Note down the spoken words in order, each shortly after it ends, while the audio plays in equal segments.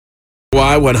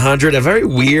Y100, a very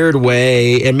weird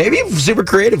way, and maybe a super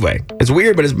creative way. It's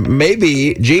weird, but it's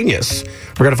maybe genius.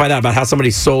 We're going to find out about how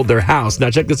somebody sold their house. Now,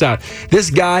 check this out. This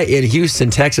guy in Houston,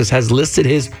 Texas, has listed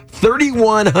his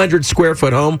 3,100 square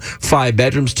foot home, 5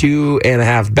 bedrooms,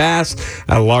 2.5 baths,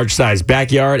 a large sized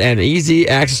backyard, and easy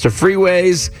access to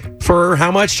freeways for how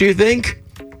much do you think?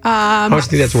 How much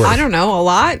do you think that's worth? I don't know, a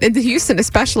lot. In Houston,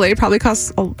 especially, it probably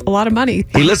costs a lot of money.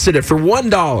 He listed it for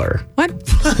 $1. What?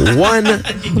 $1. So you're going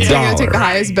to take the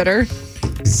highest bidder?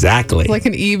 Exactly. Like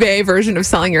an eBay version of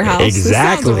selling your house?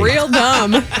 Exactly. This sounds real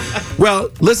dumb.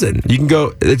 Well, listen, you can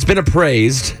go, it's been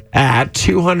appraised at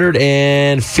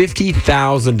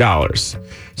 $250,000.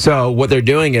 So what they're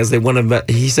doing is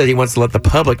he said he wants to let the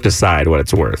public decide what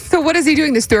it's worth. So what is he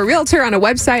doing this through a realtor on a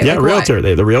website? Yeah, like realtor.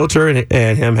 What? The realtor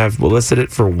and him have listed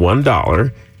it for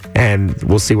 $1, and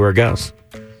we'll see where it goes.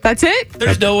 That's it?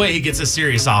 There's no way he gets a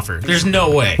serious offer. There's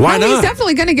no way. Why No, not? he's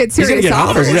definitely going to get serious He's going to get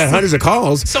offers. He's got hundreds of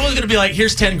calls. Someone's going to be like,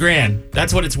 here's 10 grand.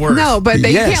 That's what it's worth. No, but you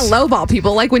Yes. can't lowball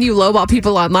people. Like when you lowball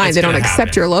people online, It's they don't gonna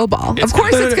accept happen. your lowball. It's Of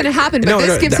course gonna- it's going to happen, but No,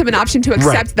 this gives him an option to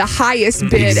accept the highest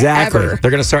bid Exactly. ever.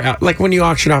 They're going to start out like when you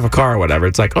auction off a car or whatever.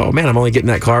 It's like, oh man, I'm only getting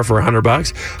that car for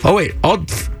 $100. Oh wait, I'll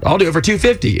do it for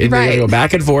 $250. And Right. they're going to go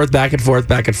back and forth, back and forth,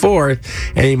 back and forth,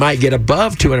 and you might get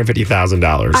above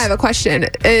 $250,000. I have a question.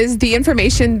 Is the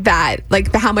information that,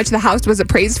 like, how much the house was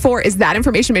appraised for, is that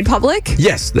information made public?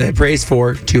 Yes, they appraised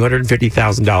for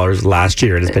 $250,000 last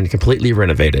year, and it's been completely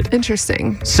renovated.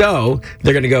 Interesting. So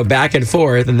they're going to go back and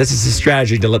forth, and this is a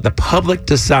strategy to let the public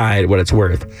decide what it's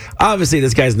worth. Obviously,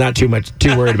 this guy's not too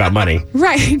worried about money.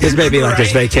 Right. This may be like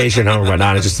his Right. vacation home or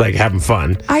whatnot. It's just like having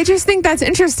fun. I just think that's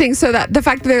interesting. So that the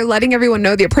fact that they're letting everyone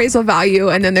know the appraisal value,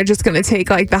 and then they're just going to take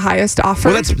like the highest offer.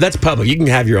 Well, that's public. You can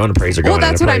have your own appraiser go Well, in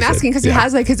and that's what I'm appraise it. asking because he Yeah.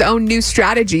 has like his own new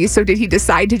strategy. So did he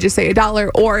decide to just say $1?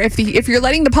 Or if you're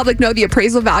letting the public know the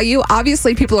appraisal value,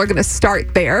 obviously people are going to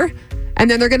start there. And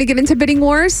then they're going to get into bidding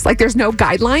wars. Like there's no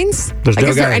guidelines. There's like, no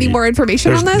is there any guide- more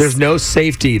information on this? There's no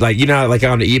safety. Like, you know, how, like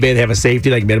on eBay, they have a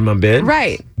safety, like minimum bid.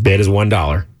 Right. Bid is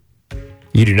 $1.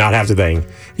 You do not have to think.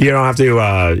 You don't have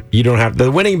to.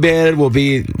 The winning bid will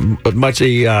be much. So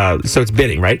it's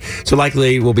bidding, right? So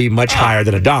likely will be much higher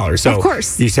than $1. So Of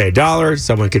course. you say $1.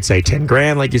 Someone could say 10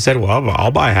 grand, like you said. Well,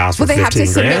 I'll buy a house for Well, they 15 have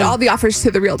to submit grand. all the offers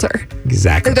to the realtor.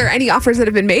 Exactly. Are there any offers that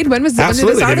have been made? When did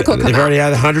Absolutely. this article come They've out? already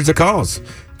had hundreds of calls.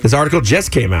 This article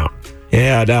just came out,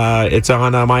 and it's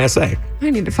on my essay. I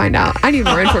need to find out. I need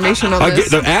more information on I'll this.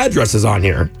 get the address is on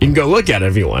here. You can go look at it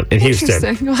if you want in Houston.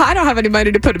 Interesting. Well, I don't have any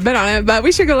money to put a bid on it, but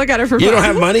we should go look at it for fun. You don't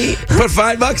have money? Put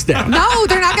 $5 down. No,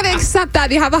 they're not going to accept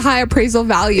that. They have a high appraisal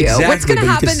value. Exactly, What's going to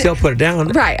but happen? You can still put it down.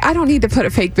 Right. I don't need to put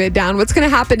a fake bid down. What's going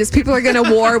to happen is people are going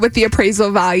to war with the appraisal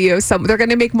value. They're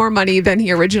going to make more money than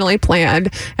he originally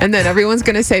planned. And then everyone's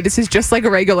going to say this is just like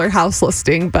a regular house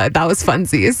listing, but that was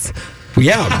funsies.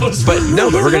 Yeah, but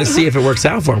we're going to see if it works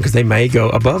out for them because they may go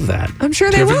above that. I'm sure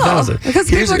they will. 250,000. Because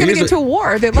people are going to get into a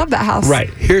war. They love that house. Right.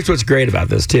 Here's what's great about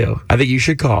this, too. I think you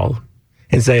should call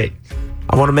and say,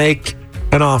 I want to make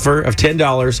an offer of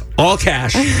 $10, all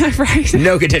cash, Right.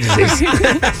 no contingencies.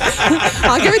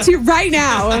 I'll give it to you right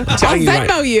now. I'll Telling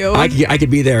Venmo you. I could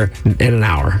be there in an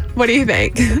hour. What do you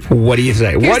think? What do you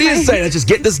say? What do you my- say? Let's just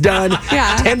get this done.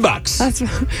 Yeah.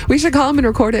 $10. We should call him and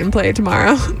record it and play it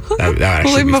tomorrow. That actually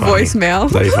We'll leave be him a funny. voicemail.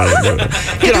 That'd be funny.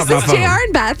 Hey, Get off my this is phone. JR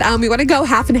and Beth. We want to go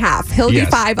half and half. He'll do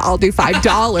Yes. $5. I'll do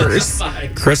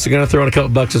 $5. Chris is going to throw in a couple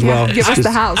bucks as well. Give us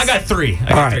the house. I got 3. I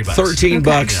All got right, $3.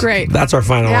 $13. Great. That's our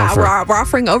final Yeah, offer. we're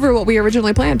offering over what we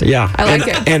originally planned. Yeah. I like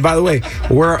it. And by the way,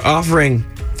 we're offering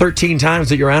 13 times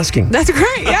that you're asking. That's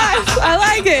great. Yes, I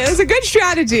like it. It's a good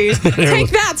strategy. Take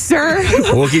that, sir.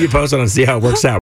 We'll keep you posted on see how it works out.